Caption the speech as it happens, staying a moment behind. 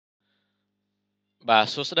បាទ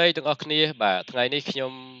សួស្តីទាំងអស់គ្នាបាទថ្ងៃនេះខ្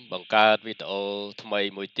ញុំបង្កើតវីដេអូថ្មី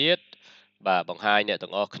មួយទៀតបាទបង្ហាញអ្នក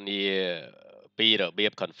ទាំងអស់គ្នាពីរបៀ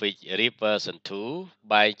ប config RIP version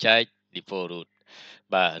 2បែងចែក default root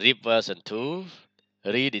បាទ RIP version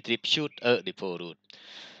 2 redistribute default root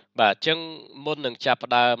បាទអញ្ចឹងមុននឹងចាប់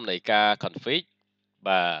ផ្ដើមនៃការ config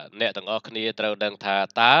បាទអ្នកទាំងអស់គ្នាត្រូវដឹងថា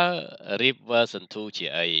តើ RIP version 2ជា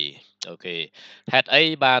អីអូខេហេតុអី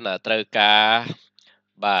បានត្រូវការ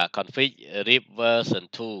បាទ config RIP version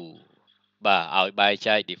 2បាទឲ្យបែង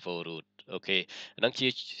ចែក default root អូខេហ្នឹងជា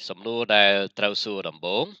សំណួរដែលត្រូវសួរដំ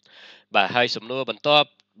បូងបាទហើយសំណួរបន្ទាប់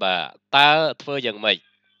បាទតើធ្វើយ៉ាងម៉េច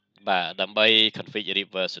បាទដើម្បី config RIP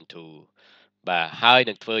version 2បាទហើយ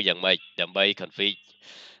នឹងធ្វើយ៉ាងម៉េចដើម្បី config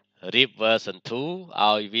RIP version 2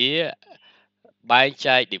ឲ្យវាបែង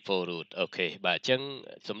ចែក default root អូខេបាទអញ្ចឹង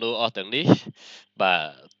សំណួរអស់ទាំងនេះបាទ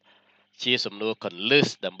ជាសំណួរ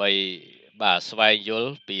conclude ដើម្បីបាទស្វែងយ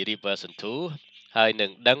ល់ពី RIP version 2ហើយនឹ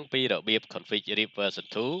ងដឹងពីរបៀប config RIP version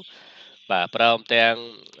 2បាទព្រមទាំង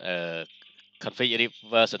config RIP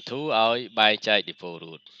version 2ឲ្យបែងចែក default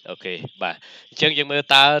root អូខេបាទអញ្ចឹងយើងមើល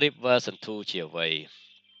តើ RIP version 2ជាអ្វី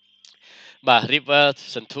បាទ RIP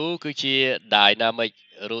version 2គឺជា dynamic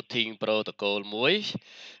routing protocol មួយ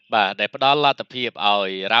បាទដែលផ្ដល់លទ្ធភាពឲ្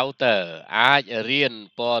យ router អាចរៀន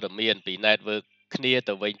ព័ត៌មានពី network គ្នា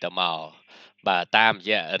ទៅវិញទៅមកបាទតាមរ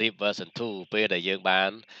យៈ RIP version 2ពេលដែលយើងបាន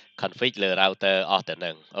config លើ router អស់ទៅ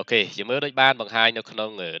នឹងអូខេយើងមើលដូចបានបង្ហាញនៅក្នុង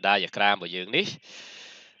diagram របស់យើងនេះ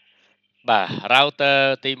បាទ router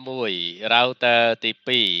ទី1 router ទី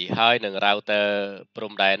2ហើយនិង router ព្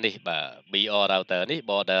រំដែននេះបាទ BR router នេះ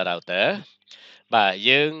border router បាទ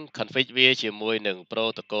យើង config វាជាមួយនឹង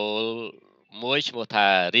protocol មួយឈ្មោះថា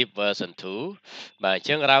RIP version 2បាទអញ្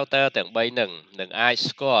ចឹង router ទាំង3នឹងអាច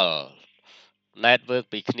ស្គាល់ network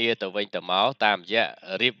ពីគ្នាទៅវិញទៅមកតាមរយៈ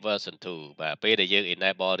RIP version 2បាទពេលដែលយើង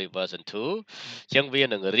enable RIP version 2អញ្ចឹងវា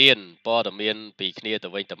នឹងរៀនព័ត៌មានពីគ្នាទៅ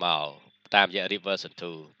វិញទៅមកតាមរយៈ RIP version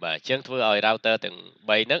 2បាទអញ្ចឹងធ្វើឲ្យ router ទាំង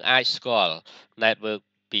3ហ្នឹងអាចស្គាល់ network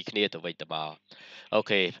ពីគ្នាទៅវិញទៅមកអូ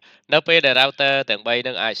ខេនៅពេលដែល router ទាំង3ហ្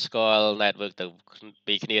នឹងអាចស្គាល់ network ទៅ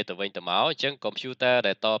ពីគ្នាទៅវិញទៅមកអញ្ចឹង computer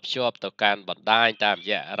ដែលតភ្ជាប់ទៅកាន់បណ្ដាញតាម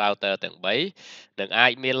រយៈ router ទាំង3នឹងអា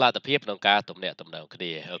ចមានលទ្ធភាពក្នុងការទំនាក់ទំនងគ្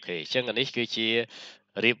នាអូខេអញ្ចឹងនេះគឺជា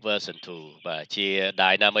RIP version 2បាទជា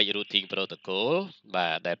dynamic routing protocol បា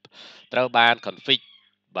ទដែលត្រូវបាន config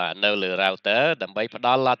បាទនៅលើ router ដើម្បីផ្ដ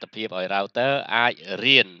ល់លទ្ធភាពឲ្យ router អាច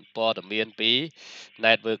រៀនព័ត៌មានពី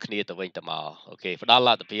network គ្នាទៅវិញទៅមកអូខេផ្ដល់ល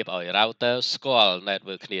ទ្ធភាពឲ្យ router ស្គាល់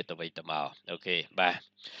network គ្នាទៅវិញទៅមកអូខេបា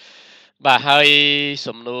ទហើយ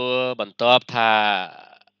សំណួរបន្ទាប់ថា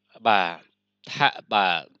បាទបា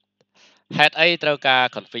ទហេតុអីត្រូវការ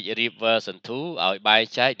config RIP version 2ឲ្យបែង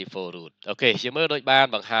ចែក default root អូខេយើងមើលដូចបាន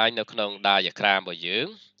បង្ហាញនៅក្នុង diagram របស់យើង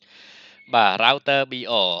បាទ router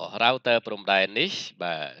BR router ព្រំដែននេះ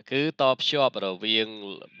បាទគឺតភ្ជាប់រវាង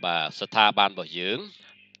បាទស្ថាប័នរបស់យើង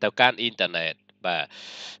ទៅកាន់អ៊ីនធឺណិតបាទ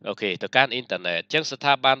អូខេទៅកាន់អ៊ីនធឺណិតអញ្ចឹងស្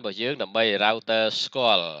ថាប័នរបស់យើងដើម្បី router ស្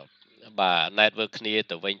គាល់បាទ network គ្នា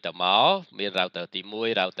ទៅវិញទៅមកមាន router ទី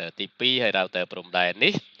1 router ទី2ហើយ router ព្រំដែន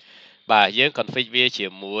នេះបាទយើង config វាជា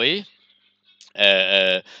មួយអឺ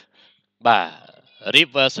បាទ RIP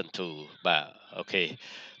version 2បាទអូខេ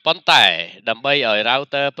ប៉ុន្តែដើម្បីឲ្យ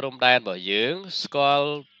router ព្រំដែនរបស់យើងស្គាល់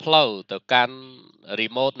ផ្លូវទៅកាន់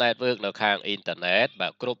remote network នៅខាងអ៊ីនធឺណិតបា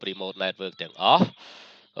ទគ្រប់ remote network ទាំងអស់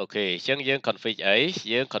អូខេអញ្ចឹងយើង config អី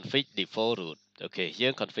យើង config default root អូខេយើ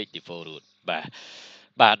ង config default root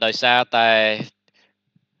បាទដោយសារតែ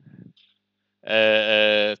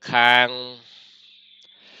ខាង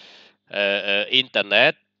អ៊ីនធឺណិ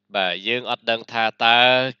តបាទយើងអត់ដឹងថាតើ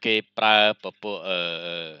គេប្រើពពួក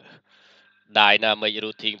dynamic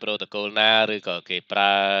routing protocol ណាឬក៏គេប្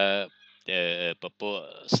រើពពួក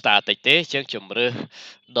static ទេអញ្ចឹងជំរើស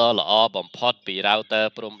ដ៏ល្អបំផុតពី router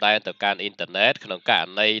ព្រំដែនទៅកាន់អ៊ីនធឺណិតក្នុងករ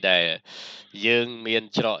ណីដែលយើងមាន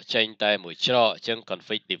ច្រកចេញតែមួយច្រកអញ្ចឹង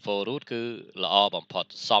config default root គឺល្អបំផុត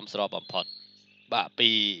សមស្របបំផុតបាទ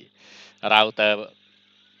ពី router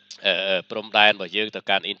ព្រំដែនរបស់យើងទៅ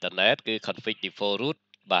កាន់អ៊ីនធឺណិតគឺ config default root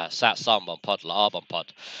បាទស័ក្តិសមបំផុតល្អបំផុត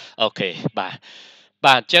អូខេបាទអ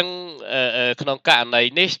ញ្ចឹងក្នុងករណី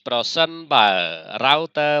នេះប្រសិនបើ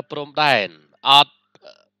router ព្រំដែនអត់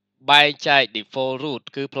បែងចែក default root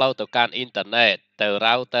គឺផ្លូវទៅកាន់អ៊ីនធឺណិតទៅ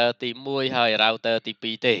router ទី1ហើយ router ទី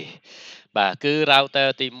2ទេបាទគឺ router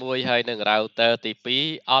ទី1ហើយនិង router ទី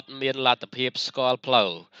2អត់មានលទ្ធភាពស្គាល់ផ្លូវ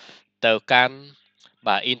ទៅកាន់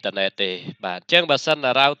បាទអ៊ីនធឺណិតទេបាទអញ្ចឹងបើសិន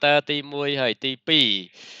ណា router ទី1ហើយទី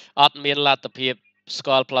2អត់មានលទ្ធភាពស្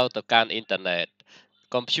គាល់ផ្លូវទៅកាន់អ៊ីនធឺណិត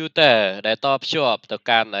computer ដែលតភ្ជាប់ទៅ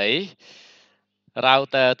កាន់អី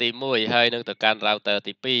router ទី1ហើយនឹងទៅកាន់ router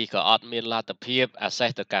ទី2ក៏អត់មានលទ្ធភាព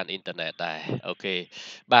access ទៅកាន់អ៊ីនធឺណិតដែរអូខេ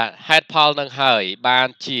បាទហេតុផលនឹងហើយបាន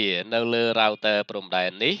ជានៅលើ router ព្រំដែ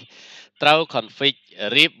ននេះត្រូវ config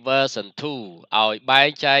RIP version 2ឲ្យបែង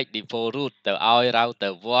ចែក default route ទៅឲ្យ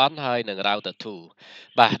router 1ហើយនិង router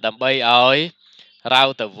 2បាទដើម្បីឲ្យ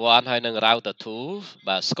router 1ហើយនិង router 2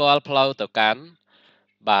បាទស្គាល់ផ្លូវទៅកាន់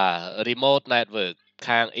បាទ remote network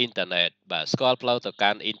ខាងអ៊ីនធឺណិតបាទស្គាល់ផ្លូវទៅ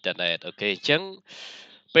កាន់អ៊ីនធឺណិតអូខេអញ្ចឹង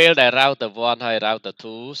ពេលដែល router 1ហើយ router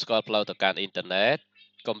 2ស្គាល់ផ្លូវទៅកាន់អ៊ីនធឺណិត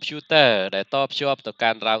computer ដែលតភ្ជាប់ទៅកា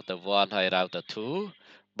ន់ router 1ហើយ router 2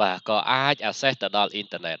បាទក៏អាច access ទៅដល់អ៊ីន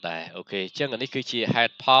ធឺណិតដែរអូខេអញ្ចឹងនេះគឺជាហេ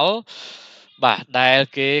តុផលបាទដែល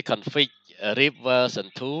គេ config RIP version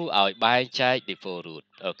 2ឲ្យបែងចែក default route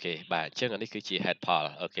អូខេបាទអញ្ចឹងនេះគឺជាហេតុផល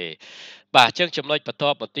អូខេបាទអញ្ចឹងចំណុចបន្ទា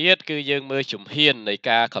ប់មកទៀតគឺយើងមើលជំហាននៃ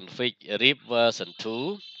ការ config RIP version 2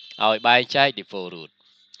ឲ្យបែងចែក default route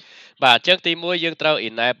បាទអញ្ចឹងទី1យើងត្រូវ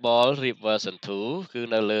enable RIP version 2គឺ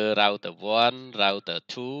នៅលើ router 1 router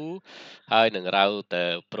 2ហើយនិង router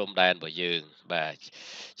ព្រំដែនរបស់យើងបាទអ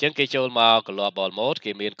ញ្ចឹងគេចូលមក global mode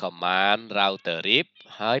គេមាន command router RIP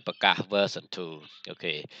ហើយប្រកាស version 2អូ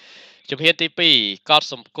ខេជំហានទី2កត់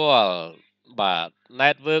សម្គាល់បាទ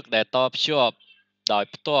network ដែលតភ្ជាប់ដោយ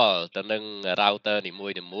ផ្ទាល់ទៅនឹង router នីមួ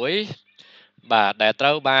យៗបាទដែលត្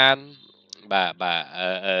រូវបាន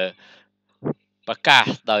ប្រកាស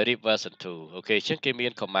ដោយ RIP version 2អូខេអញ្ចឹងគេមា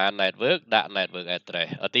ន command network ដាក់ network address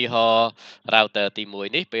ឧទាហរណ៍ router ទី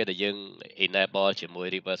1នេះពេលដែលយើង enable ជាមួយ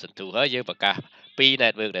RIP version 2ហើយយើងប្រកាសពី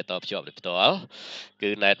network ដែលតភ្ជាប់ដោយផ្ទាល់គឺ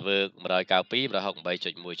network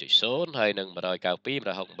 192.168.0ហើយនិង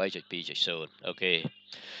192.168.2.0អូខេ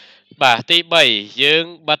បាទទី3យើង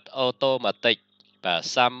បិទ automatic បាទ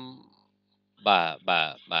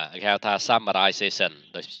គេហៅថា summarization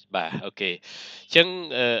ដូចបាទអូខេអញ្ចឹង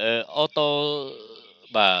auto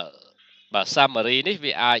បាទ summary នេះ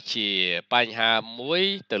វាអាចជាបញ្ហាមួយ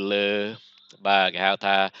ទៅលើបាទគេហៅ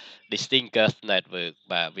ថា distinguished network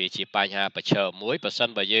បាទវាជាបញ្ហាប្រឈមមួយបើសិន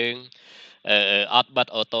បើយើងអត់បិទ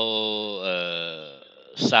auto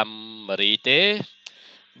summary ទេ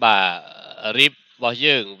បាទ RIP របស់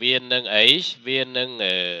យើងវានឹងអីវានឹង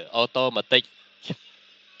automatic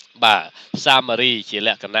បាទ summary ជាល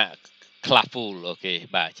ក្ខណៈ classful អូខេ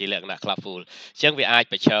បាទជាលក្ខណៈ classful អញ្ចឹងវាអាច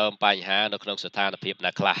ប្រឈមបញ្ហានៅក្នុងស្ថានភាព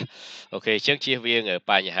ណាខ្លះអូខេអញ្ចឹងជៀសវាង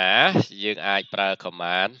បញ្ហាយើងអាចប្រើ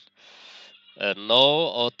command no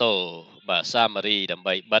auto បាទ summary ដើម្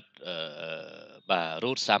បីបិទបាទ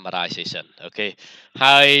root summarization អូខេ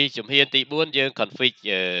ហើយជំហានទី4យើង config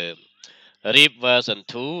RIP version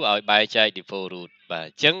 2ឲ្យបែងចែក default root បាទអ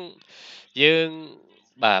ញ្ចឹងយើង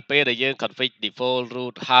បាទពេលដែលយើង config default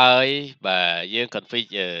root ហើយបាទយើង config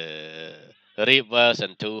RIP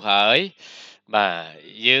version 2ហើយបាទ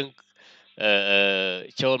យើង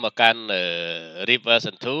ចូលមកកាន់ RIP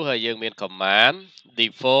version 2ហើយយើងមាន command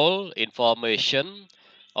default information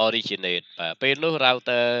originate បាទពេលនោះ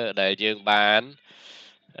router ដែលយើងបាន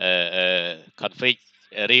config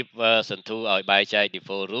RIP version 2ឲ្យបែងចែក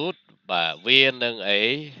default root បាទវានឹងអី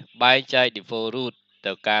បែងចែក default root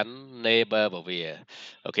ទៅកាន់ neighbor របស់វា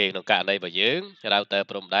អូខេក្នុងករណីរបស់យើង router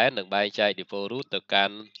ព្រំដែននឹងបែងចែក default root ទៅកា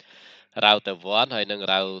ន់ router 1ហើយនិង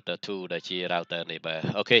router 2ដែលជា router neighbor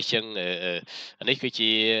អូខេអញ្ចឹងនេះគឺ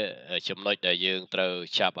ជាចំណុចដែលយើងត្រូវ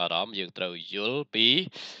ចាប់អារម្មណ៍យើងត្រូវយល់ពី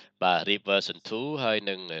បាទ RIP version 2ហើយ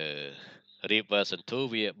និងRIP version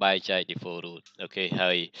 2វាបែងចែក default root អូខេ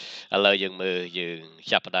ហើយឥឡូវយើងមើលយើង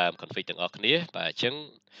ចាប់ផ្ដើម config ទាំងអស់គ្នាបាទអញ្ចឹង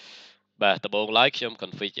បាទដំបូងឡើយខ្ញុំ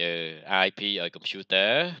config IP ឲ្យ computer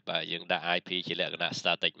បាទយើងដាក់ IP ជាលក្ខណៈ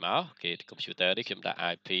static មកគេ computer នេះខ្ញុំដាក់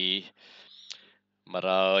IP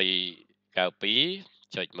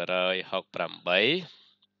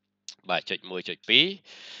 192.168បាទ.1.2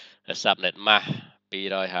 subnet mask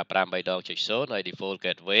 255.3.0ហើយ default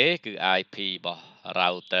gateway គឺ IP របស់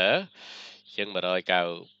router ជាង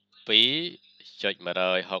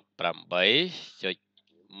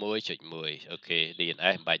192.168.1.1 អូខេ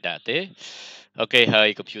DNS មិនបាច់ដាក់ទេអូខេហើយ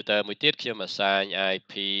computer មួយទៀតខ្ញុំ assign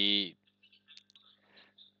IP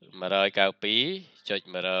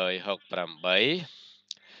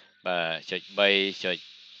 192.168បាទ.3.2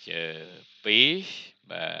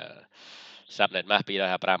 បាទ subnet mask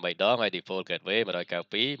 255 ដងហើយ default gateway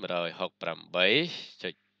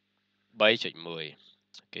 192.168.3.1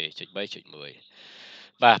 អូខេ .3.1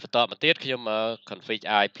 បាទបន្តមកទៀតខ្ញុំមក config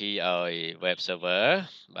IP ឲ្យ web server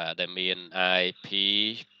បាទដែលមាន IP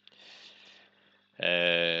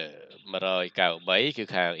 193គឺ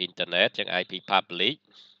ខាង internet ចឹង IP public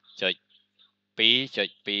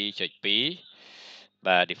 .2.2.2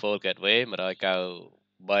 បាទ default gateway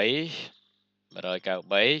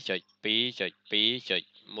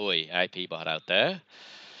 193.2.2.1 1 IP របស់ router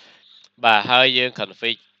បាទហើយយើង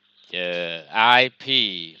config IP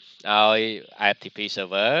ឲ្យ FTP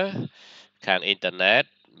server ខាង internet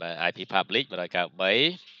បាទ IP public 193.2.2.3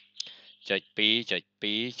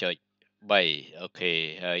 អូខេ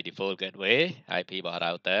ហើយ default gateway IP របស់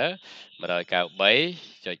router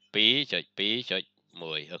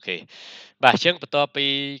 193.2.2.1 អូខេបាទអញ្ចឹងបន្ទាប់ពី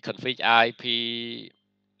config IP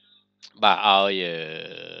បាទឲ្យ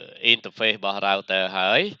interface របស់ router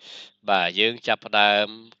ហើយបាទយើងចាប់ផ្ដើម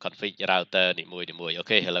config router នីមួយៗអូ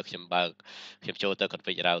ខេឥឡូវខ្ញុំចូលទៅ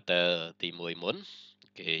config router ទី1មុន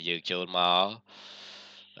គេយើងចូលមក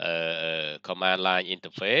command line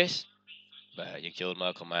interface បាទយើងចូលម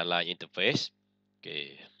ក command line interface គេ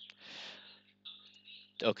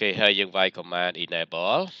អូខេហើយយើងវាយ command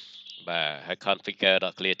enable បាទហើយ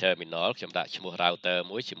configure.clear terminal ខ្ញុំដាក់ឈ្មោះ router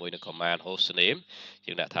មួយជាមួយនឹង command hostname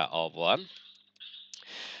យើងដាក់ថា r1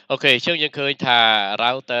 អូខេអញ្ចឹងយើងឃើញថា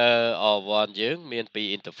router R1 យើងមានពីរ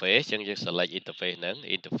interface អញ្ចឹងយើង select interface ហ្នឹង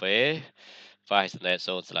interface fastnet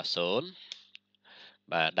 0/0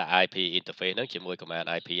 បាទដាក់ IP interface ហ្នឹងជាមួយ command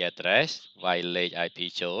IP address វាយលេខ IP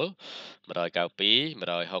ចូល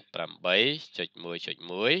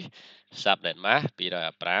192.168.1.1 subnet mask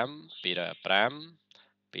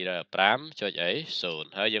 215.215.215.0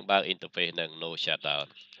ហើយយើងបើក interface ហ្នឹង no shutdown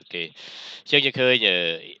អូខេអញ្ចឹងយើងឃើញ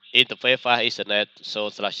interface fast ethernet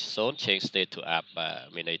 0/0 change state to up បាទ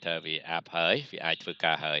មានន័យថាវា up ហើយវាអាចធ្វើ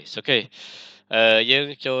ការហើយអូខេយើង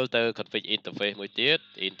ចូលទៅ config interface មួយទៀត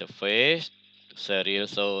interface serial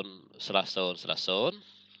 0/0/0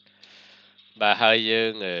 បាទហើយយើ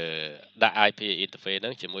ងដាក់ IP interface ហ្នឹ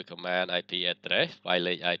ងជាមួយ command IP address វាយ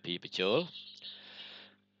លេខ IP បញ្ចូល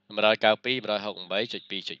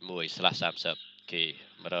 192.168.2.1/30 គេ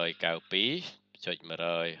192.168.2.1/30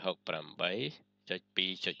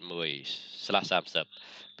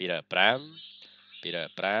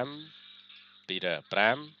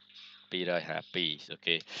 អូ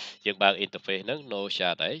ខេយើងបើក interface ហ្នឹង no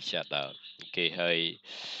shutdown អូខេហើយ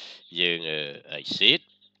យើង exit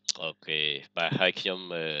អូខេបាទហើយខ្ញុំ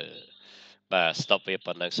បាទ stop វា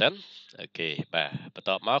ប៉ុណ្្នឹងសិនអូខេបាទបន្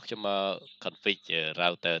ទាប់មកខ្ញុំមក config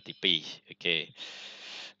router ទី2អូខេ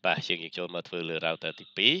បាទយើងចូលមកធ្វើលើ router ទី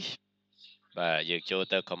2បាទយើងចូល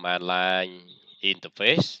ទៅ command line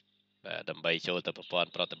interface បាទដើម្បីចូលទៅប្រព័ន្ធ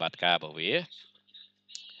ប្រតិបត្តិការរបស់វា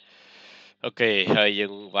អូខេហើយយើ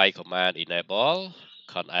ងវាយ command enable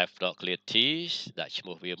conf.clear t ដាក់ឈ្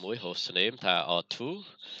មោះវាមួយ hostname ថា r2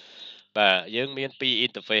 បាទយើងមានពីរ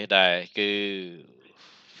interface ដែរគឺ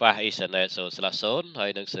fast ethernet 0/0 ហើ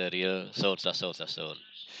យនិង serial 0/0/0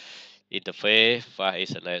 interface fast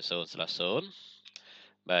ethernet 0/0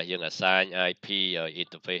 បាទយើង assign IP ឲ្យ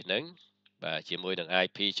interface ហ្នឹងបាទជាមួយនឹង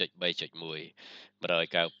IP.3.1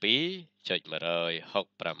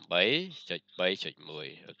 192.168.3.1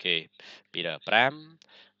 អូខេ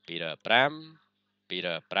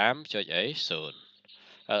215.215.215.0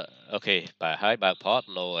អូខេបាទហើយបើក port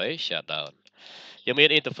no អី shutdown យើងមាន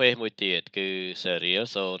interface មួយទៀតគឺ serial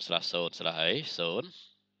 0/0/0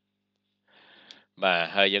 បាទ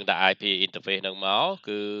ហើយយើងដាក់ IP interface ហ្នឹងមក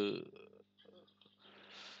គឺ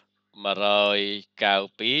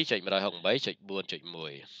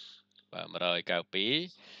 192.168.4.1 បាទ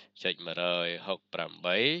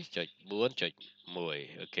 192.168.4.1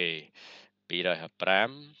 អូខេ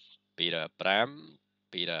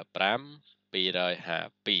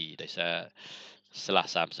215.215.215.252ដោយសារ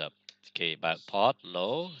/30អូខេបើក port no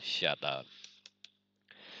shutdown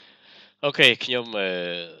អូខេខ្ញុំ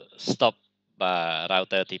stop បាទ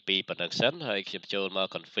router ទី2ប៉ុណ្ណឹងសិនហើយខ្ញុំចូលមក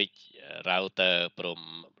config router ព្រំ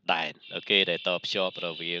ដែនអូខេដែលតភ្ជាប់រ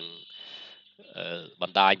វាងប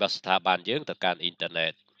ណ្ដាញរបស់ស្ថាប័នយើងទៅកាន់អ៊ីនធឺណិ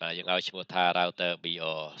តបាទយើងឲ្យឈ្មោះថា router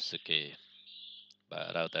BR អូខេបាទ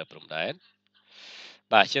router ព្រំដែន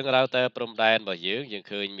បាទអញ្ចឹង router ព្រំដែនរបស់យើង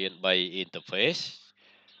ឃើញមាន3 interface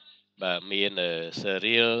បាទមាន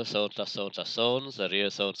serial 0/0/0 serial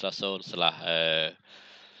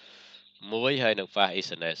 0/0/1ហើយនិង fast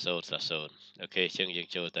ethernet 0/0អូខេអញ្ចឹងយើង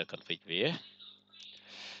ចូលទៅ config វា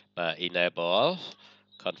បាទ enable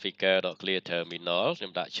configure.clear terminal ខ្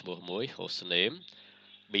ញុំដាក់ឈ្មោះមួយ hostname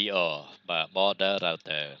BR បាទ border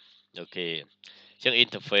router អូខេអញ្ចឹង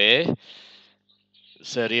interface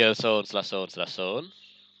serial 0/0/0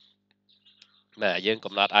បាទយើង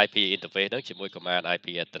កំណត់ IP interface ហ្នឹងជាមួយ command IP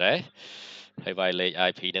address ហើយវាយលេខ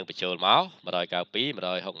IP ហ្នឹងបញ្ចូលមក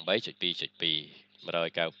 192.168.2.2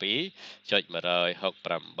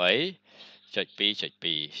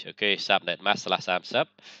 192.168.2.2 អូខេ subnet mask /30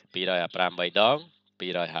 258ដង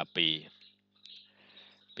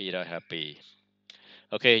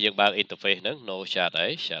252អូខេយើងបើក interface ហ្នឹង no shut អី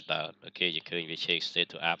shutdown អូខេយើងឃើញវា change state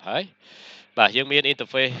to app ហើយ បាទយើងមាន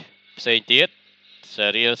interface ផ្សេងទៀត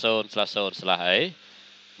serial 0/0/អី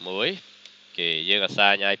មួយគេយើង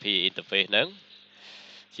assign IP interface ហ្នឹង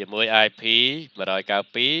ជាមួយ IP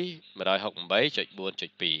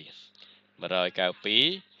 192.168.4.2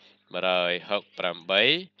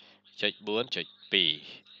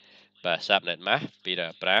 192.168.4.2 បាទ subnet mask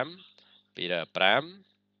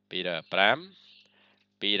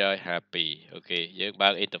 255 អូខេយើងបើ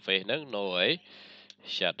ក interface ហ្នឹង no អី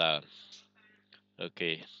shut down អូ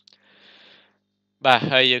ខេបាទ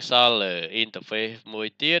ហើយយើងសល់ interface មួយ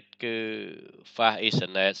ទៀតគឺ fast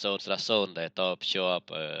ethernet 0/0 ដែលតភ្ជាប់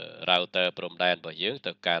router ព្រំដែនរបស់យើង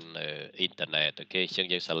ទៅកាន់ internet អូខេអញ្ចឹង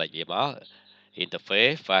យើង select វាមក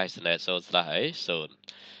interface fast ethernet 0/0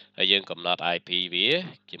 ហើយយើងកំណត់ IP វា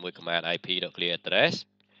ជាមួយ command IP.clear address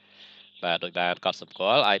បាទដោយបានកត់សម្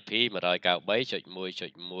គាល់ IP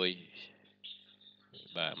 193.1.1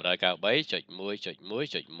បាទ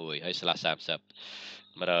 193.1.1.1 ហើយ /30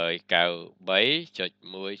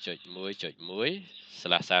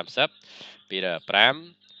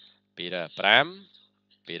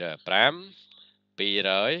 193.1.1.1/30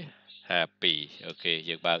 255 អូខេ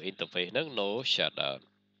យើងបើក interface ហ្នឹង no shutdown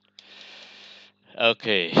អូ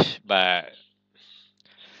ខេបាទ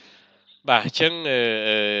អញ្ចឹង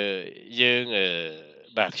យើង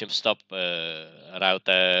បាទខ្ញុំ stop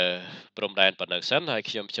router ព្រំដែនប៉ុណ្ណឹងសិនហើយ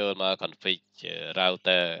ខ្ញុំចូលមក config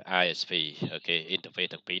router ISP អូខេ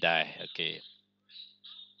interface ទាំងពីរដែរអូខេ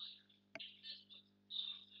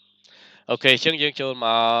អញ្ចឹងយើងចូលម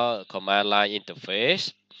ក command line interface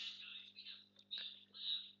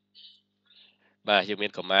បាទយើងមា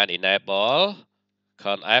ន command enable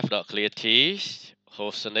conf.clear t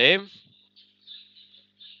hostname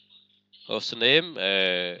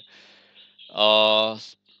or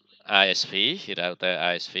ISP router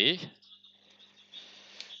ISP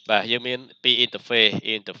បាទយើងមានពីរ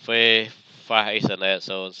interface fast ethernet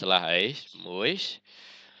 0/អីមួយ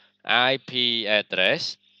IP address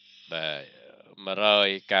បាទ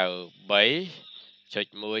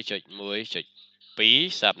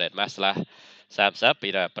 193.1.1.2 subnet mask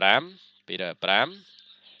 /30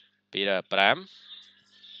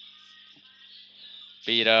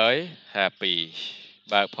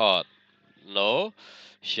 255 បើក port no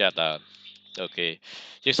shutdown អូខេ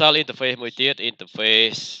យើងសល់ interface មួយទៀត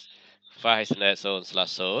interface fast ethernet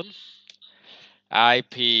 0/0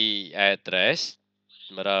 IP address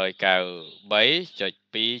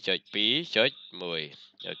 193.2.2.1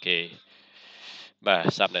 អូខេបាទ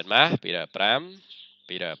subnet mask 255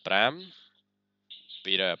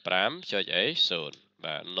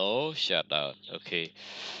 បាទ no shutdown អូខេ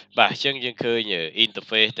បាទអញ្ចឹងយើងឃើញ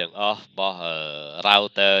interface ទាំងអស់របស់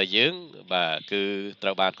router យើងបាទគឺត្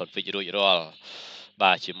រូវបាន config រួចរាល់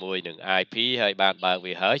បាទជាមួយនឹង IP ហើយបានបើក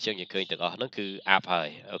វាហើយអញ្ចឹងយើងឃើញទាំងអស់ហ្នឹងគឺ up ហើយ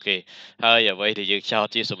អូខេហើយអ្វីដែលយើងចោទ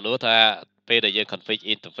ជាសំណួរថាពេលដែលយើង config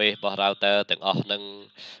interface របស់ router ទាំងអស់ហ្នឹង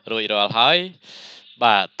រួចរាល់ហើយ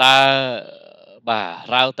បាទតើបាទ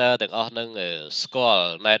router ទាំងអស់ហ្នឹងស្គាល់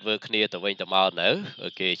network គ្នាទៅវិញទៅមកនៅអូ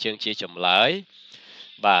ខេជាងជាចម្លើយ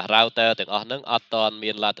បាទ router ទាំងអស់ហ្នឹងអត់ទាន់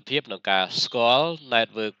មានលទ្ធភាពក្នុងការស្គាល់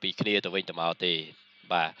network ពីគ្នាទៅវិញទៅមកទេ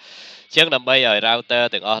បាទអញ្ចឹងដើម្បីឲ្យ router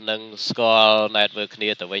ទាំងអស់ហ្នឹងស្គាល់ network គ្នា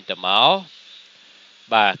ទៅវិញទៅមក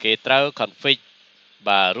បាទគេត្រូវ config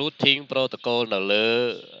បាទ routing protocol នៅលើ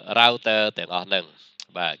router ទាំងអស់ហ្នឹង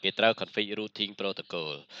បាទគេត្រូវ config routing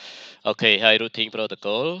protocol អូខេហើយ routing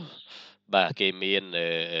protocol បាទគេមាន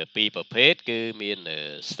ពីរប្រភេទគឺមាន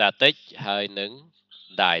static ហើយនិង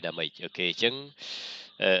dynamic អូខេអញ្ចឹង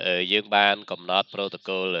យើងបានកំណត់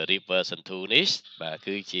protocol RIPv2 នេះបាទ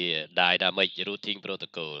គឺជា dynamic routing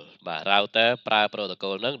protocol បាទ router ប្រើ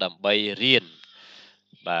protocol ហ្នឹងដើម្បីរៀន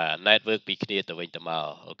បាទ network ពីគ្នាទៅវិញទៅមក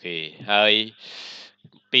អូខេហើយ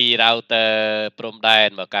ពី router ព្រំដែន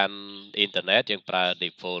មកកាន់ internet យើងប្រើ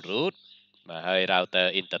default route បាទហើយ router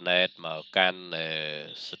internet មកកាន់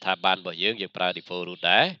ស្ថាប័នរបស់យើងប្រើ default route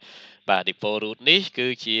ដែរបាទ default route នេះគឺ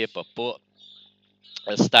ជាពពួក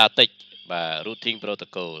static បាទ routing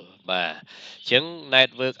protocol បាទអញ្ចឹង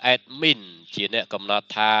network admin ជាអ្នកកំណត់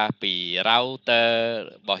ថាពី router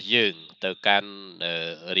របស់យើងទៅកាន់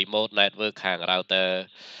remote network ខាង router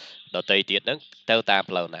ដទៃទៀតហ្នឹងទៅតាម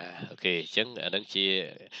ផ្លូវណាអូខេអញ្ចឹងអានឹងជា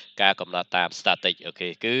ការកំណត់តាម static អូខេ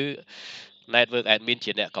គឺ network admin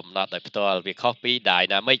ជាអ្នកកំណត់ដោយផ្ទាល់វាខុសពី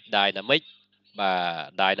dynamic បា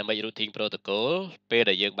ទ dynamic routing protocol ពេល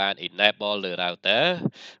ដែលយើងបាន enable លើ router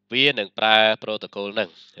វានឹងប្រើ protocol ហ្នឹង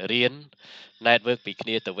រៀន network ពីគ្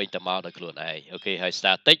នាទៅវិញទៅមកដោយខ្លួនឯងអូខេហើយ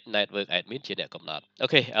static network admin ជាអ្នកកំណត់អូ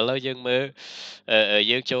ខេឥឡូវយើងមើល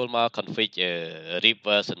យើងចូលមក config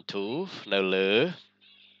RIPv2 នៅលើ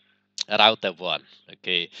router 1 អូ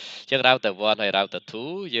ខេអញ្ចឹង router 1 ហើយ router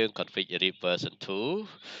 2 យើង config RIP version 2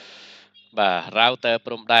 បាទ router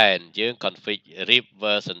ព្រំដែនយើង config RIP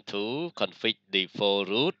version 2 config default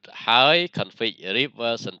root ហើយ config RIP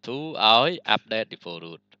version 2 ឲ្យ update default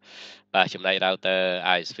root បាទចំណែក router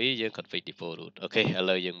ISP យើង config default root អូខេឥ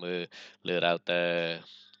ឡូវយើងមើលលើ router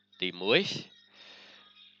ទី1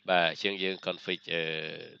បាទអញ្ចឹងយើង config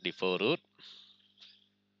default root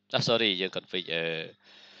sorry យើង config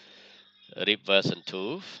RIP version 2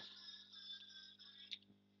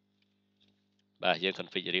 បាទយើង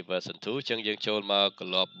config RIP version 2អញ្ចឹងយើងចូលមក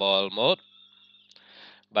global mode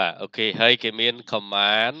បាទអូខេហើយគេមាន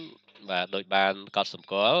command បាទដូចបានកត់សម្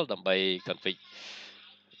គាល់ដើម្បី config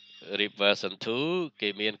RIP version 2គេ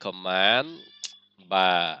មាន command បា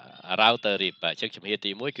ទ router RIP បាទអញ្ចឹងជំហាន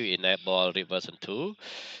ទី1គឺ enable RIP version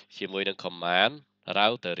 2ជាមួយនឹង command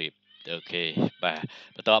router RIP អូខេបាទ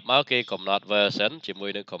បន្ទាប់មកគេកំណត់ version ជាមួ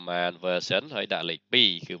យនឹង command version ហើយដាក់លេខ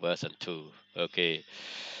2គឺ version 2អូខេ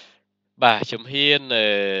បាទជំហាន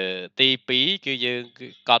ទី2គឺយើង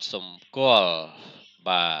កត់សម្គាល់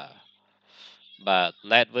បាទ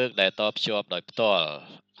network ដែលតភ្ជាប់ដោយផ្ទាល់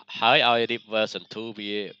ហើយឲ្យ RIP version 2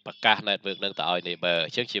វាប្រកាស network នឹងទៅឲ្យ neighbor អ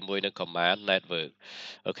ញ្ចឹងជាមួយនឹង command network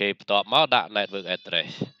អូខេបន្ទាប់មកដាក់ network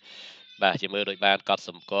address បាទជាមើលដូចបានកត់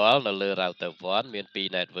សម្គាល់នៅលើ router 1មាន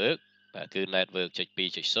2 network បាទគឺ network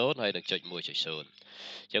 0.2.0 ហើយនិង0.1.0 អញ្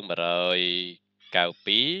ចឹង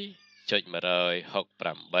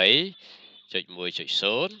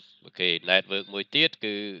 192.168.1.0 អូខេ network មួយទៀត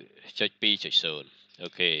គឺ 0.2.0 អូ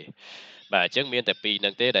ខេបាទអញ្ចឹងមានតែ2ហ្នឹ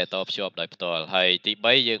ងទេដែលតភ្ជាប់ដោយផ្ទាល់ហើយទី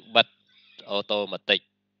3យើងបិទ automatic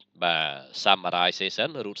បាទ summarization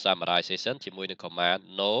root summarization ជាមួយនឹង command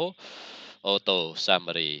no auto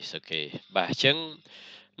summary អូខេបាទអញ្ចឹង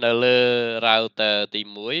នៅលើ router ទី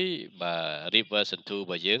1បាទ RIP version 2រ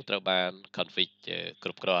បស់យើងត្រូវបាន config គ្រ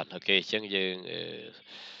ប់គ្រាន់អូខេអញ្ចឹងយើង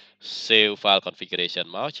save file configuration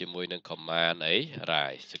មកជាមួយនឹង command អី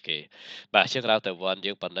rise អូខេបាទអញ្ចឹង router 1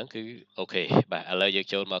យើងប៉ុណ្ណឹងគឺអូខេបាទឥឡូវយើង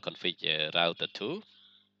ចូលមក config router 2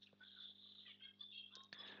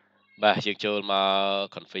បាទយើងចូលមក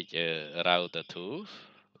config router 2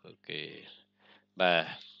អូខេបាទ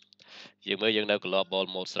យើងមើលយើងនៅ global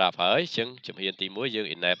mode ស្រាប់ហើយអញ្ចឹងជំហានទី1យើង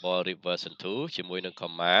enable RIP version 2ជាមួយនឹង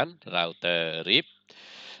command router RIP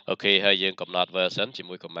អូខេហើយយើងកំណត់ version ជា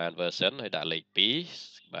មួយ command version ហើយដាក់លេខ2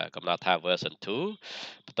បាទកំណត់ថា version 2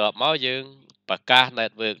បន្ទាប់មកយើងប្រកាស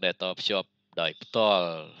network ដែលតភ្ជាប់ដោយផ្ទាល់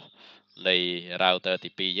នៃ router ទី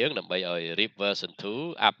2យើងដើម្បីឲ្យ RIP version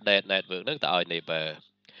 2 update network នឹងទៅឲ្យ neighbor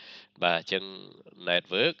បាទអញ្ចឹង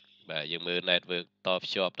network បាទយើងមើល network ត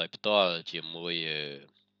ភ្ជាប់ដោយផ្ទាល់ជាមួយ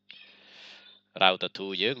router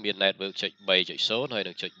 2យើងមាន network 0.3.0 ហើយ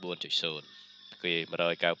និង 0.4.0 គឺ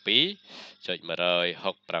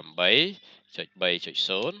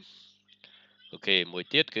 192.168.3.0 អូខេមួយ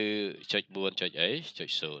ទៀតគឺ 0.4.0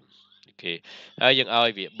 អូខេហើយយើងឲ្យ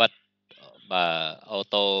វាបិទបាទ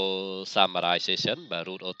auto summarization បាទ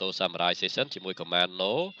root auto summarization ជាមួយ command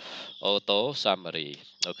no auto summary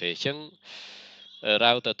អូខេអញ្ចឹង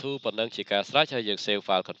router 2ប៉ុណ្ណឹងជាការស្រេចហើយយើង save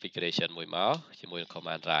file configuration មួយមកជាមួយនឹង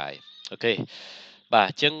command rai អូខេបាទ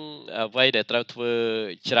អញ្ចឹងអ្វីដែលត្រូវធ្វើ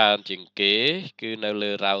ច្រើនជាងគេគឺនៅ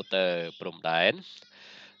លើ router ព្រំដែន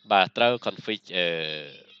បាទត្រូវ config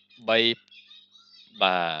 3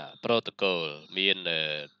បាទ protocol មាន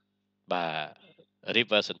បាទ RIP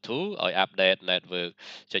version 2ឲ្យ update network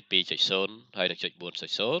 0.2.0 ហើយនិង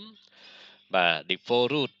 0.4.0 បាទ default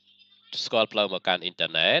root ស្គាល់ផ្លូវមកកាន់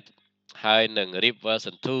internet ហើយនឹង RIP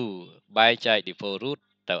version 2បែងចែក default root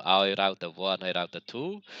ទៅឲ្យ router 1ហើយ router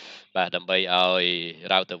 2បាទដើម្បីឲ្យ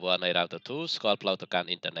router 1ហើយ router 2ស្គាល់ផ្លូវទៅកាន់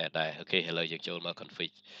internet ដែរអូខេឥឡូវយើងចូលមក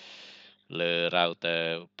config លើ router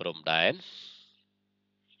ព្រំដែន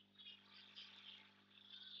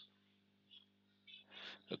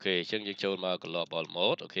អូខេអញ្ចឹងយើងចូលមក global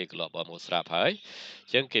mode អូខេ global mode ស្រាប់ហើយអ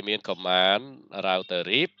ញ្ចឹងគេមាន command router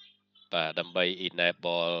RIP បាទដើម្បី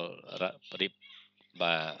enable RIP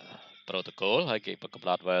បាទ protocol ហើយគេកំ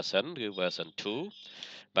ណត់ version គឺ version 2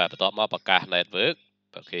បាទបន្ទាប់មកប្រកាស network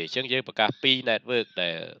អូខេអញ្ចឹងយើងប្រកាស2 network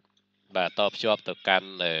ដែលបាទតភ្ជាប់ទៅកាន់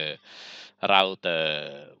router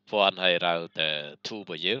 1ហើយ router 2រប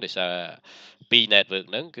ស់យើងដោយសារ2 network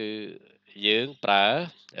ហ្នឹងគឺយើងប្រើ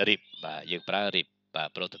RIP បាទយើងប្រើ RIP បាទ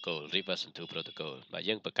protocol RIP version 2 protocol បាទ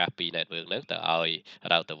យើងប្រកាស2 network ហ្នឹងទៅឲ្យ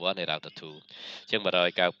router 1ហើយ router 2អញ្ចឹង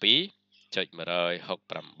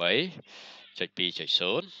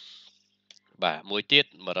 192.168.2.0 បាទមួយទៀត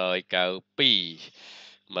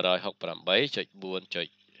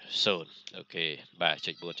 192.168.4.0 អូខេបាទ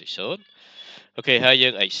 0.4.0 អូខេហើយយើ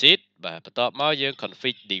ង exit បាទបន្ទាប់មកយើង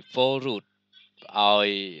config default root ឲ្យ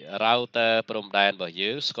router ព្រំដែនរបស់យើ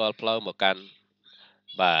ងស្គាល់ផ្លូវមកកាន់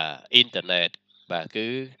បាទអ៊ីនធឺណិតបាទគឺ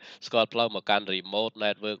ស្គាល់ផ្លូវមកកាន់ remote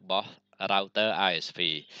network របស់ router ISP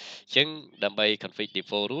អញ្ចឹងដើម្បី config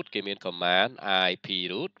default route គេមាន command IP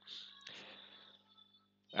route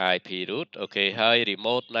អូខេហើយ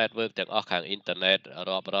remote network ទាំងអស់ខាងអ៊ីនធឺណិត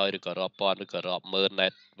រាប់រយឬក៏រាប់ពាន់ឬក៏រាប់ម៉ឺន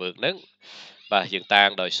network ហ្នឹងបាទយើងតាំង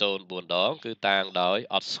ដោយ04ដងគឺតាំងដោយ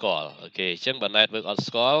អត់ស្គាល់អូខេអញ្ចឹងបើ network អត់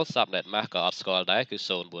ស្គាល់ subnet mask ក៏អត់ស្គាល់ដែរគឺ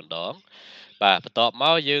04ដងបាទបន្ទាប់ម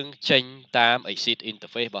កយើងចេញតាម exit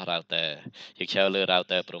interface របស់ router យើងឈរលើ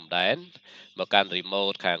router ព្រំដែនមកកាន់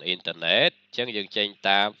remote ខាង internet អញ្ចឹងយើងចេញ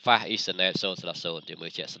តាម fast ethernet 0/0ជាមើ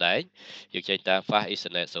លជាក់ស្ដែងយើងចេញតាម fast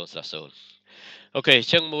ethernet 0/0អូខេអ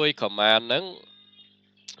ញ្ចឹងមួយ command ហ្នឹង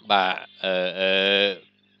បាទ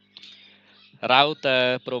router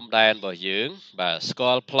ព្រំដែនរបស់យើងបាទស្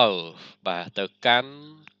គាល់ផ្លូវបាទទៅកាន់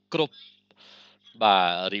គ្រប់បា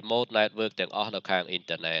ទ remote network ទាំងអស់នៅខាងអ៊ីន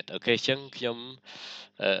ធឺណិតអូខេអញ្ចឹងខ្ញុំ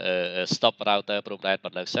stop router ព្រំដែន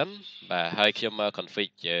ប៉ុណ្ណឹងសិនបាទហើយខ្ញុំមក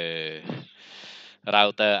config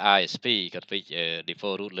router ISP config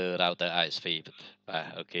default route លើ router ISP បាទ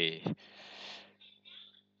អូខេ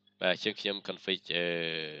បាទអញ្ចឹងខ្ញុំ config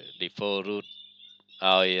default route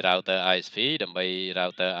ឲ្យ router ISP ដើម្បី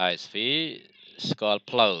router ISP ស្គាល់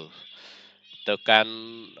ផ្លូវទៅកាន់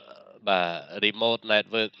បាទ remote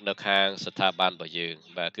network នៅខាងស្ថាប័នរបស់យើង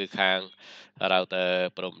បាទគឺខាង router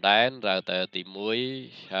ព្រំដែន router ទី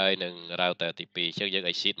1ហើយនិង router ទី2អញ្ចឹងយើង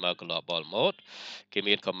exit មក global mode គេ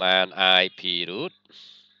មាន command IP route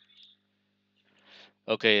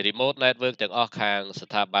អូខេ remote network ទាំងអស់ខាងស្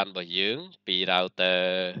ថាប័នរបស់យើងពី router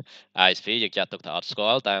ISP យើងចាត់ទុកថាអត់ស្គា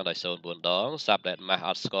ល់តាំងដោយ04ដង subnet mask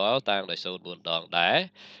អត់ស្គាល់តាំងដោយ04ដងដែរ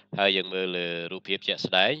ហើយយើងមើលលើរូបភាពជាក់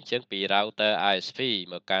ស្ដែងអញ្ចឹងពី router ISP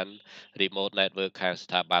មកកាន់ remote network ខាងស្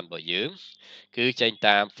ថាប័នរបស់យើងគឺចេញ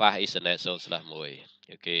តាម fast ethernet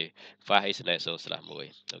 0/1អូខេ fast ethernet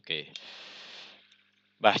 0/1អូខេ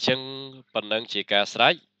បាទអញ្ចឹងប៉ុណ្ណឹងជាការស្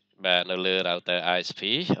រេចបាទនៅលើ router ISP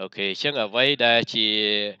អូខេអញ្ចឹងអ្វីដែលជា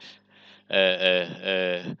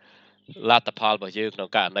លទ្ធផលរបស់យើងក្នុង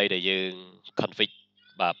ករណីដែលយើង config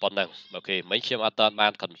បាទប៉ុណ្ណឹងអូខេមិញខ្ញុំអត់ទាន់បា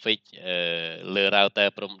ន config លើ router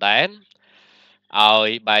ព្រំដែនឲ្យ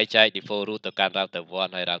បែងចែក default route ទៅកាន់ router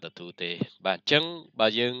 1ហើយ router 2ទេបាទអញ្ចឹងបើ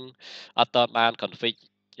យើងអត់ទាន់បាន config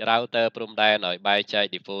router ព្រំដែនឲ្យបែងចែក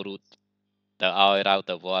default route ទៅឲ្យ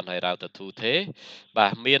router 1ហើយ router 2ទេបា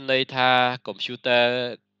ទមានន័យថា computer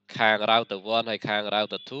ខាង router 1ហើយខាង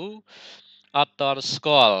router 2អត់ទាន់ស្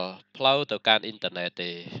គាល់ផ្លូវទៅកាន់អ៊ីនធឺណិត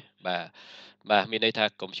ទេបាទមានន័យថា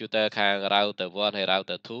computer ខាង router 1ហើយ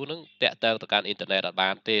router 2ហ្នឹងតាក់ទងទៅកាន់អ៊ីនធឺណិតអត់បា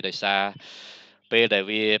នទេដោយសារពេលដែល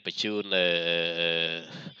វាបញ្ជូន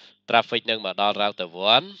traffic នឹងមកដល់ router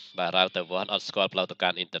 1បាទ router 1អត់ស្គាល់ផ្លូវទៅកា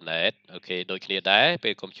ន់អ៊ីនធឺណិតអូខេដូចគ្នាដែរពេ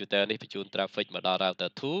ល computer នេះបញ្ជូន traffic មកដល់ router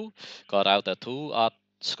 2ក៏ router 2អត់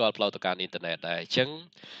ស្គាល់ផ្លូវទៅកាន់អ៊ីនធឺណិតដែរអញ្ចឹង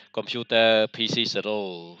computer PC0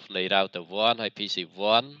 នៃ router 1ហើយ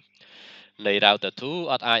PC1 នៃ router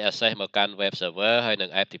 2អត់អាច access មកកាន់ web server ហើយនិង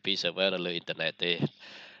FTP server នៅលើអ៊ីនធឺណិតទេ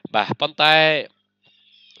បាទប៉ុន្តែ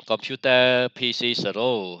computer PC0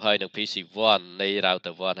 ហើយនិង PC1 នៃ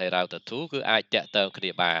router 1ហើយ router 2គឺអាចតាក់ទងគ្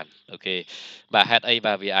នាបានអូខេបាទហេតុអី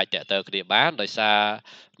បាទវាអាចតាក់ទងគ្នាបានដោយសារ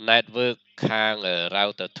network ខាង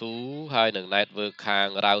router 2ហើយនិង network ខាង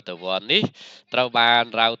router 1នេះត្រូវបាន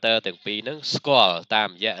router ទាំងពីរហ្នឹងស្គាល់តាម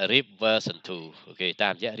រយៈ RIPv2 អូខេតា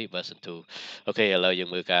មរយៈ RIPv2 អូខេឥឡូវយើង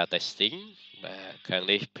មើលការ testing បាទខាង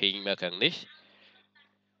នេះ ping មកខាងនេះ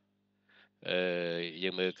យើ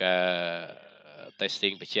ងមើលការ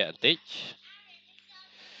testing បញ្ជាក់បន្តិច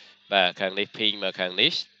បាទខាងនេះ ping មកខាង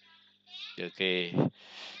នេះគឺគេ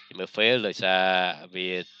មើល fail ដោយសារវា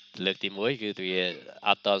លើកទី1គឺវាអ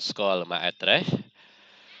ត់តស្គាល់ MAC address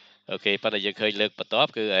អូខេប៉ុន្តែយើងឃើញលើកបន្ទាប់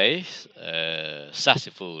គឺអី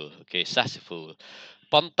successful អូខេ successful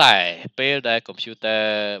ប៉ុន្តែពេលដែល computer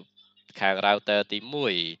ខាង router ទី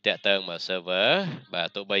1តាក់ទងមក server បាទ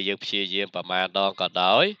ទោះបីយើងព្យាយាមប្រមាណដងក៏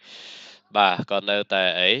ដោយបាទក៏នៅតែ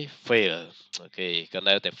អី fail អូខេក៏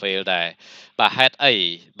នៅតែ fail ដែរបាទហេតុអី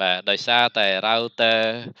បាទដោយសារតែ router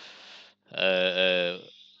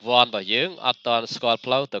វ៉ាន់របស់យើងអត់ទាន់ស្គាល់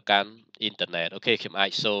ផ្លូវទៅកាន់អ៊ីនធឺណិតអូខេខ្ញុំអា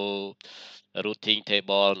ចសូ routing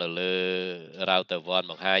table នៅលើ router 1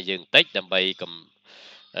បង្ហាញយើងបន្តិចដើម្បី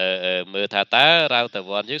មើលថាតើ router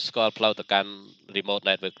 1យើងស្គាល់ផ្លូវទៅកាន់ remote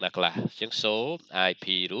network ណាខ្លះអញ្ចឹងសូ IP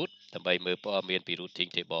route ដើម្បីមើលព័ត៌មានពី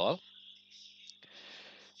routing table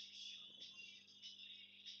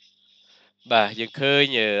បាទយើងឃើញ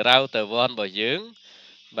router 1របស់យើង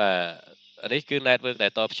បាទនេះគឺ network ដែ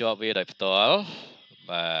លតភ្ជាប់វាដោយផ្ទាល់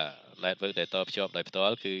បាទ network ដែលតភ្ជាប់ដោយផ្ទា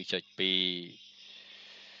ល់គឺចុច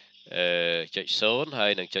2 ចុច0ហើ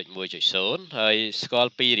យនឹងចុច1.0ហើយស្គា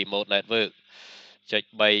ល់ពី remote network ចុច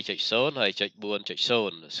3.0ហើយចុច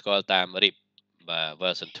4.0ស្គាល់តាម RIP បាទ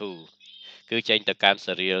version 2គឺចេញទៅកាន់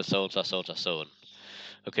serial 0.0.0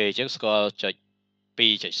អូខេអញ្ចឹងស្គាល់ចុច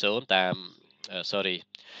2.0តាមsorry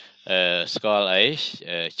ស្គាល់អី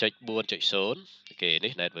ចុច4.0គេ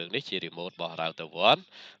នេះ network នេះជា remote របស់ router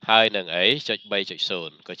 1ហើយនឹងអីចុច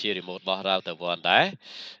3.0ក៏ជា remote របស់ router 1ដែរ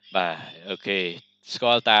បាទអូខេស្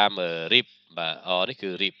គាល់តាម RIP បាទនេះគឺ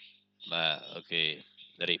RIP បាទអូខេ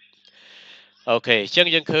RIP អូខេអញ្ចឹង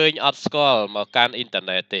យើងឃើញអត់ស្គាល់មកកាន់អ៊ីនធឺ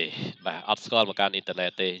ណិតទេបាទអត់ស្គាល់មកកាន់អ៊ីនធឺណិ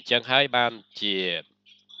តទេអញ្ចឹងហើយបានជា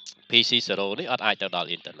PC0 នេះអត់អាចទៅដល់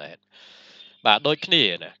អ៊ីនធឺណិតបាទដូចគ្នា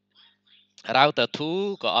ណា router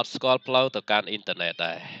 2ក៏អត់ស្គាល់ផ្លូវទៅកាន់អ៊ីនធឺណិត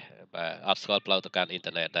ដែរបាទអត់ស្គាល់ផ្លូវទៅកាន់អ៊ីន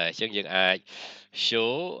ធឺណិតដែរអញ្ចឹងយើងអាច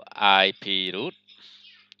show IP route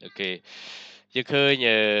អូខេយើងឃើញ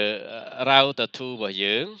router 2របស់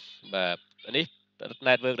យើងបាទនេះ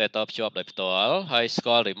network ដែលតភ្ជាប់ដោយផ្ទាល់ហើយស្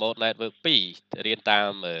គាល់ remote network 2រៀនតា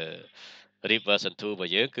ម RIP version 2រប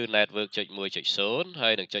ស់យើងគឺ network ចុច1.0ហើ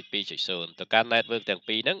យនឹងចុច2.0ទៅកាន់ network ទាំង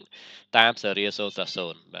ពីរហ្នឹងតាម serial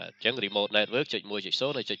 0.0បាទអញ្ចឹង remote network ចុច1.0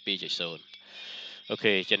ហើយចុច2.0អូ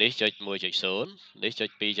ខេចានេះចុច1.0នេះចុច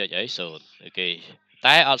2.0អូខេ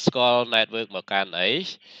តែអត់ស្គាល់ network មកកាន់អី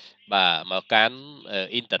បាទមកកាន់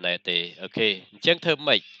អ៊ីនធឺណិតទេអូខេអញ្ចឹងធ្វើ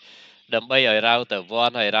ម៉េចដើម្បីឲ្យ router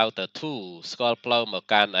 1ហើយ router 2ស្គាល់ផ្លូវមក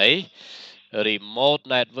កាន់អី remote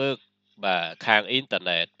network បាទខាងអ៊ីនធឺ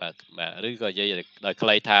ណិតបាទឬក៏និយាយដោយខ្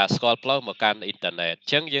លីថាស្គាល់ផ្លូវមកកាន់អ៊ីនធឺណិតអ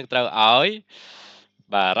ញ្ចឹងយើងត្រូវឲ្យ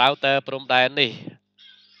បាទ router ព្រំដែននេះ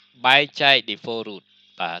បែងចែក default route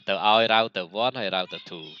បាទទៅឲ្យ router 1ហើយ router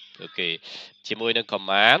 2អូខេជាមួយនឹង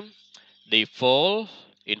command default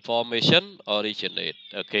information originate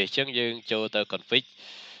អូខេអញ្ចឹងយើងចូលទៅ config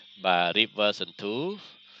បាទ RIP version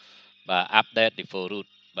 2បាទ update default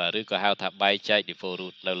route បាទឬក៏ហៅថាបែងចែក default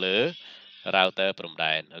route នៅលើ router ព្រំ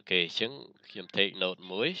ដែនអូខេអញ្ចឹងខ្ញុំ take note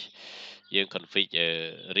មួយយើង config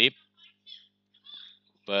RIP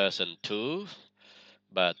version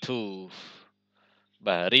 2បាទ2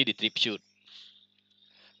បាទ redistribute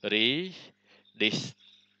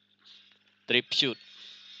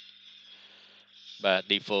បាទ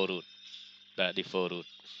default route បាទ default route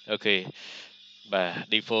អូខេបាទ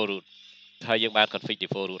default route ហើយយើងបាន config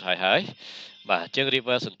default route ហើយបាទអញ្ចឹង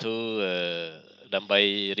reverse into ដើម្បី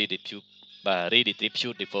redistribute បាទ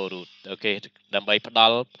redistribute default route អូខេដើម្បីផ្ដ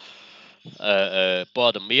ល់ព័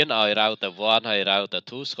ត៌មានឲ្យ router 1ហើយ router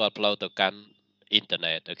 2ស្គាល់ផ្លូវទៅកាន់អ៊ីនធឺ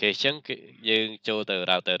ណិតអូខេអញ្ចឹងយើងចូលទៅ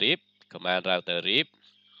router RIP command router RIP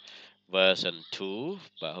version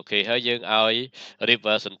 2បាទអូខេហើយយើងឲ្យ RIP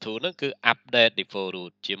version 2ហ្នឹងគឺ update default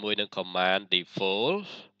route ជាមួយនឹង command default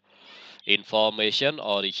information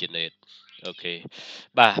originate អូខេ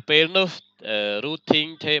បាទពេលនោះrouting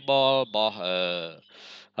table របស់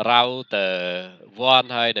router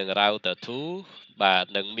 1ហើយនិង router 2បាទ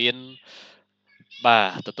នឹងមានបា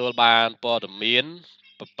ទទទួលបានព័ត៌មាន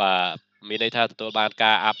បាទមានន័យថាទទួលបាន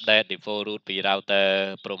ការ update default route ពី router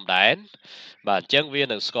ព្រំដែនបាទអញ្ចឹងវា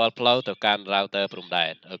នឹងស្គាល់ផ្លូវទៅកាន់ router ព្រំដែ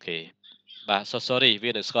នអូខេបាទ sorry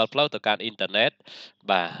វានឹងស្គាល់ផ្លូវទៅកាន់អ៊ីនធឺណិត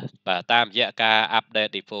បាទតាមរយៈការ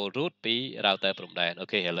update default route ពី router ព្រំដែនអូ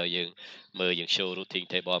ខេឥឡូវយើងមើលយើង show routing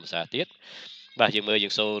table ភាសាទៀតបាទយើងមើលយើ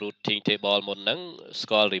ង show routing table មុនហ្នឹងស្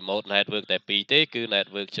គាល់ remote network តែ2ទេគឺ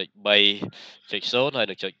network ចុច3.0ហើយ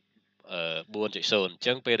នឹងចុច4.0អញ្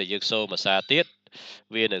ចឹងពេលដែលយើងសូមភាសាទៀត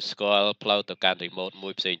វានឹងស្គាល់ផ្លូវទៅកាន់ remote មួ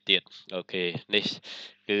យផ្សេងទៀតអូខេនេះ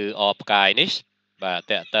គឺអផ្កាយនេះបា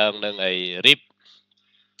ទតកតងនឹងអី RIP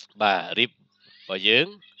បាទ RIP របស់យើង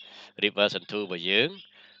RIP version 2របស់យើង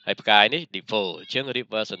ហើយផ្កាយនេះ default អញ្ចឹង RIP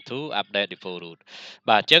version 2 update default route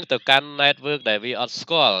បាទអញ្ចឹងទៅកាន់ network ដែលវាអត់ស្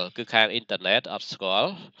គាល់គឺខាង internet អត់ស្គា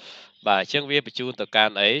ល់បាទអញ្ចឹងវាបញ្ជូនទៅកា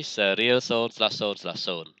ន់អី serial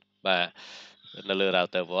 0/0/0បាទនៅលើ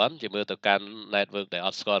router 1ជាមើលទៅកាន់ network ដែលអ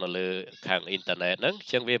ត់ស្គាល់នៅលើខាង internet ហ្នឹងអ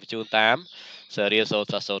ញ្ចឹងវាបញ្ជូនតាម serial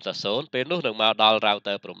 0/0/0ពេលនោះនឹងមកដល់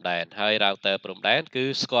router ព្រំដែនហើយ router ព្រំដែនគឺ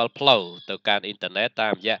ស្គាល់ផ្លូវទៅកាន់ internet តា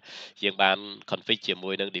មរយៈយើងបាន config ជា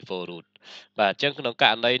មួយនឹង default route បាទអញ្ចឹងក្នុងក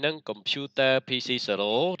រណីហ្នឹង computer PC0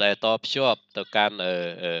 ដែលតភ្ជាប់ទៅកាន់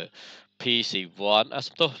PC1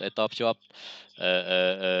 សំទោសដែលតភ្ជាប់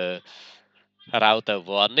router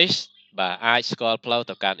 1នេះបាទអាចស្គាល់ផ្លូវ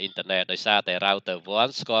ទៅកាន់អ៊ីនធឺណិតដោយសារតែ router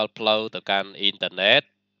 1ស្គាល់ផ្លូវទៅកាន់អ៊ីនធឺណិត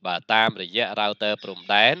បាទតាមរយៈ router ព្រំ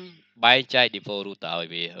ដែនបែងចែក default route ទៅឲ្យ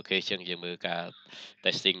វាអូខេអញ្ចឹងយើងមើលការ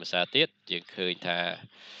testing ភាសាទៀតយើងឃើញថា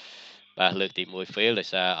បាទលើកទី1 fail ដោយ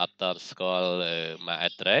សារអត់តស្គាល់MAC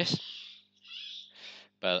address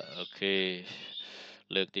បាទអូខេ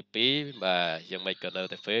លើកទី2បាទយ៉ាងម៉េចក៏នៅ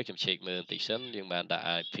តែ fail ខ្ញុំ check មើលបន្តិចសិនយើងបានដាក់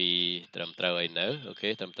IP ត្រឹមត្រូវអីនៅអូខេ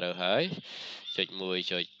ត្រឹមត្រូវហើយចុច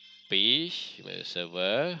1ចុច2មើល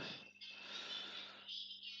server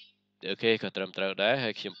អូខេក៏ត្រឹមត្រូវដែរហើ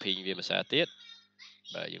យខ្ញុំ ping វាភាសាទៀត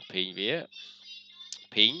បាទយើង ping វា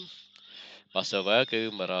ping របស់ server គឺ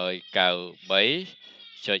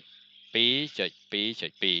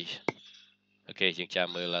 193.2.2.2 អូខេយើងចាំ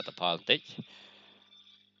មើលលទ្ធផលបន្តិច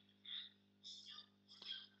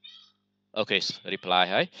អូខេ reply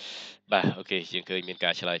ហើយបាទអូខេយើងឃើញមាន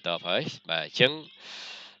ការឆ្លើយតបហើយបាទអញ្ចឹង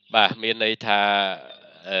បាទមានន័យថា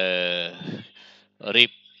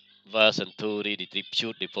RIP version 2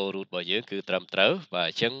 redistribute default root របស់យើងគឺត្រឹមត្រូវបាទ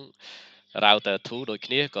អញ្ចឹង router 2 ដូច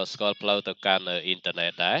គ្នាក៏ស្គាល់ផ្លូវទៅកាន់អ៊ីនធឺណិ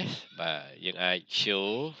តដែរបាទយើងអាច show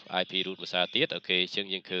IP root ភាសាទៀតអូខេអញ្ចឹង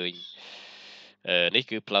យើងឃើញនេះ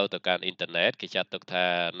គឺផ្លូវទៅកាន់អ៊ីនធឺណិតគេចាត់ទុកថា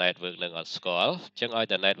network នឹងអត់ស្គាល់អញ្ចឹងឲ្យ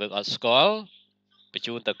តែ network អត់ស្គាល់បញ្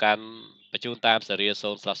ជូនតាមសេរី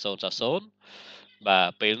0/0/0បាទ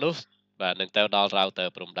ពេលនោះបាទនឹងទៅដល់ router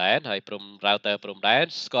ព្រំដែនហើយrouter ព្រំដែន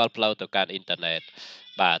ស្គាល់ផ្លូវទៅកាន់អ៊ីនធឺណិត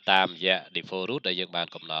បាទតាមរយៈ default root ដែលយើងបាន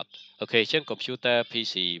កំណត់អូខេអញ្ចឹង computer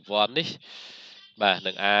PC1 នេះបាទ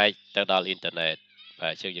នឹងអាចទៅដល់អ៊ីនធឺណិតបា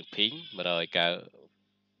ទអញ្ចឹងយើង ping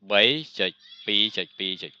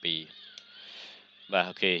 193.2.2.2បាទ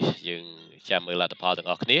អូខេយើងចាំមើលលទ្ធផលទាំង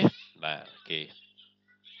អស់គ្នាបាទអូខេ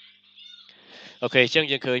អូខេអញ្ចឹង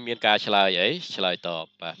យើងឃើញមានការឆ្លើយអីឆ្លើយតប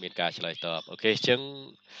បាទមានការឆ្លើយតបអូខេអញ្ចឹង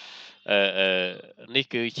នេះ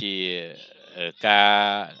គឺជាការ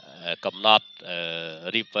កំណត់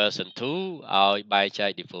RIP version 2ឲ្យបែងចែក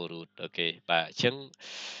default root អូខេបាទអញ្ចឹង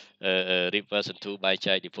RIP version 2បែង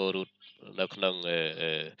ចែក default root នៅក្នុង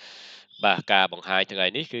បាទការបង្ហាញថ្ងៃ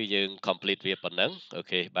នេះគឺយើង complete វាប៉ុណ្ណឹងអូ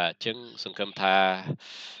ខេបាទអញ្ចឹងសង្ឃឹមថា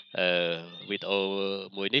វីដេអូ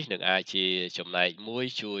មួយនេះនឹងអាចជាចំណែកមួយ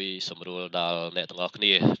ជួយសម្រួលដល់អ្នកទាំងអស់គ្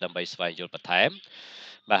នាដើម្បីស្វែងយល់បន្ថែម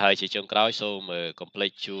បាទហើយជាចុងក្រោយសូមកុំភ្លេ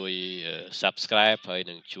ចជួយ subscribe ហើយ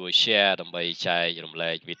នឹងជួយ share ដើម្បីចែករំ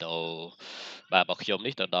លែកវីដេអូបាទរបស់ខ្ញុំ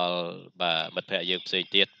នេះទៅដល់បាទមិត្តភ័ក្តិយើងផ្សេង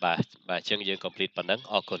ទៀតបាទអញ្ចឹងយើង complete ប៉ុណ្ណឹង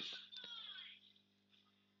អរគុណ